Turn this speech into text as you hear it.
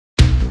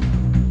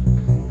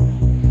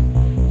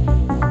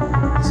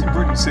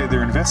say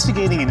they're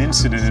investigating an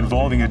incident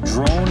involving a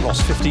drone.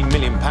 Lost £15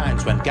 million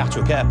when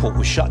Gatwick Airport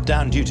was shut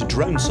down due to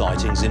drone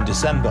sightings in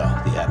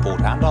December. The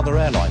airport and other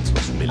airlines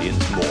lost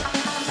millions more.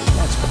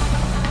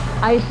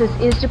 ISIS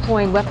is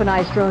deploying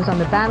weaponized drones on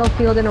the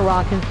battlefield in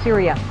Iraq and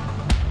Syria,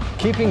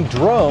 keeping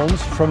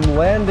drones from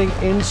landing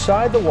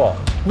inside the walls.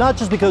 Not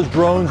just because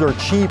drones are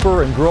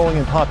cheaper and growing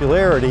in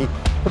popularity,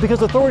 but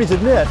because authorities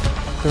admit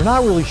they're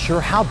not really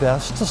sure how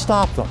best to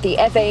stop them. The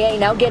FAA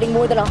now getting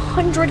more than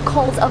 100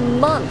 calls a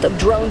month of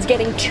drones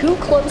getting too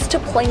close to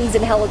planes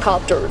and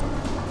helicopters.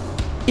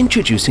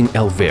 Introducing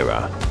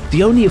ELVIRA,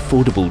 the only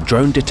affordable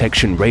drone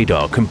detection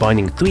radar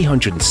combining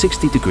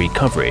 360-degree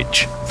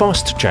coverage,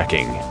 fast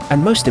tracking,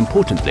 and most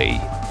importantly,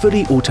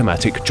 fully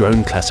automatic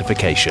drone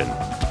classification.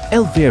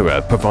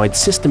 ELVIRA provides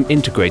system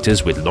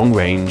integrators with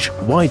long-range,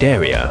 wide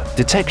area,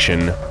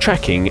 detection,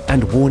 tracking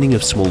and warning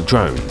of small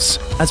drones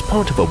as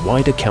part of a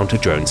wider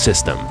counter-drone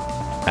system.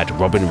 At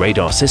Robin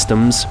Radar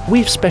Systems,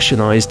 we've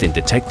specialized in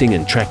detecting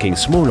and tracking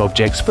small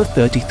objects for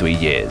 33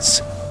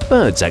 years.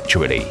 Birds,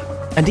 actually.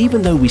 And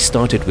even though we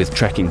started with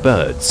tracking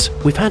birds,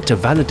 we've had to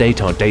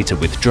validate our data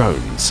with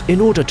drones in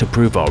order to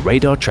prove our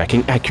radar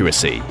tracking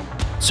accuracy.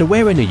 So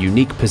we're in a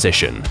unique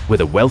position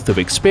with a wealth of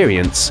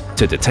experience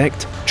to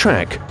detect,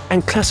 track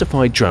and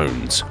classify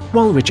drones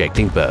while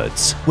rejecting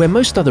birds. Where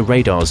most other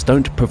radars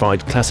don't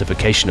provide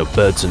classification of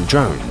birds and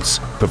drones,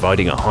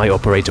 providing a high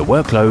operator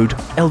workload,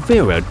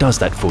 ELVIRA does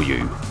that for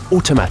you,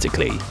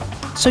 automatically.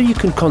 So you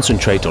can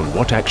concentrate on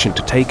what action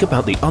to take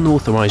about the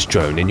unauthorized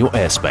drone in your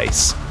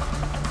airspace.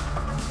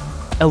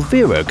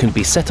 ELVIRA can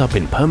be set up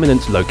in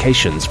permanent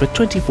locations for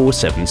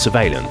 24/7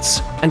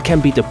 surveillance and can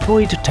be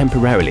deployed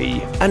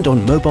temporarily and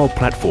on mobile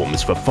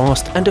platforms for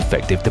fast and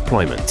effective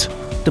deployment.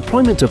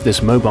 Deployment of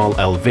this mobile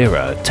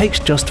ELVIRA takes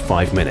just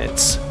 5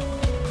 minutes.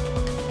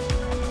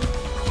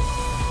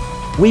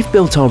 We've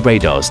built our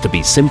radars to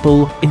be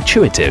simple,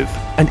 intuitive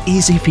and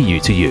easy for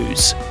you to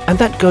use, and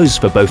that goes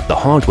for both the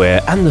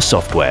hardware and the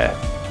software.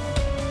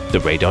 The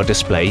radar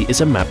display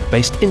is a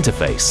map-based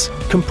interface,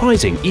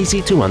 comprising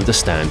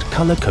easy-to-understand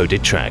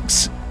color-coded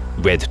tracks.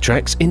 Red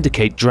tracks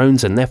indicate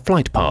drones and their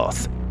flight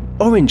path.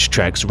 Orange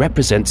tracks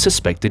represent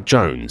suspected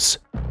drones.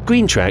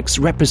 Green tracks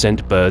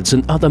represent birds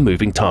and other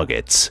moving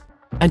targets.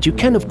 And you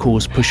can of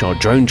course push our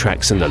drone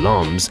tracks and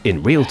alarms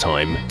in real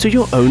time to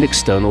your own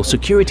external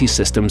security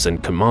systems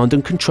and command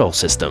and control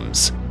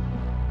systems.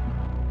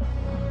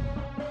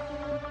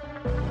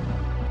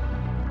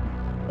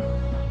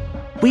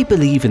 We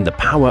believe in the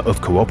power of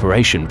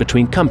cooperation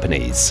between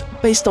companies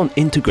based on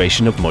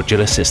integration of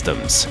modular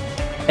systems.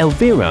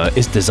 ELVIRA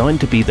is designed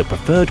to be the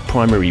preferred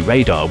primary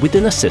radar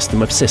within a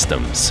system of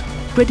systems,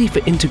 ready for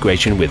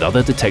integration with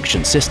other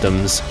detection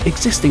systems,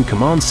 existing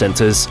command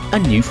centers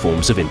and new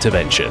forms of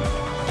intervention.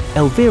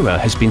 ELVIRA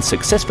has been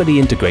successfully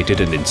integrated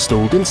and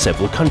installed in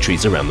several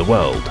countries around the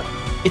world.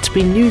 It's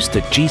been used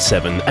at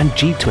G7 and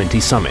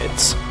G20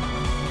 summits,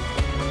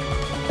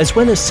 as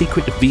well as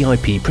secret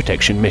VIP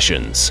protection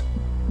missions.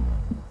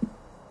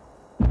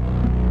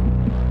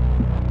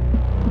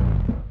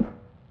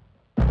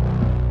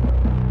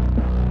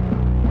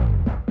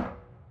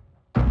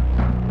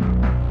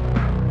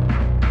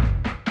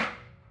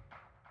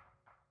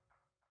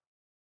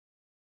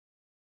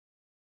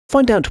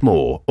 Find out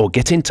more or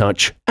get in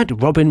touch at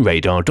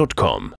robinradar.com.